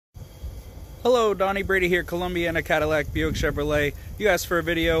Hello, Donnie Brady here, Columbiana Cadillac Buick Chevrolet. You asked for a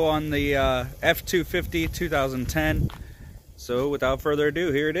video on the F250 2010. So without further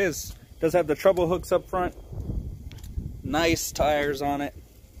ado, here it is. It does have the treble hooks up front. Nice tires on it.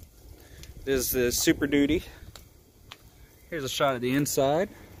 This is Super Duty. Here's a shot of the inside.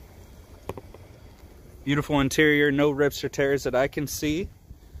 Beautiful interior, no rips or tears that I can see.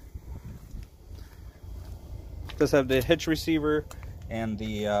 It does have the hitch receiver and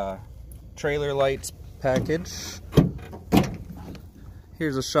the trailer lights package.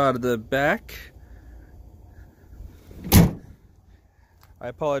 Here's a shot of the back. I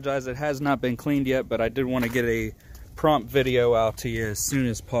apologize, it has not been cleaned yet, but I did want to get a prompt video out to you as soon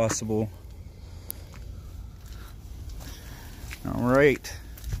as possible. Alright,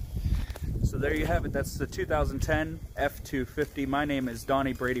 so there you have it. That's the 2010 F250. My name is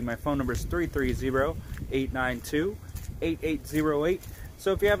Donnie Brady. My phone number is 330-892-8808.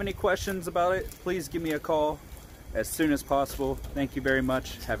 So if you have any questions about it, please give me a call as soon as possible. Thank you very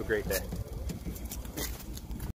much. Have a great day.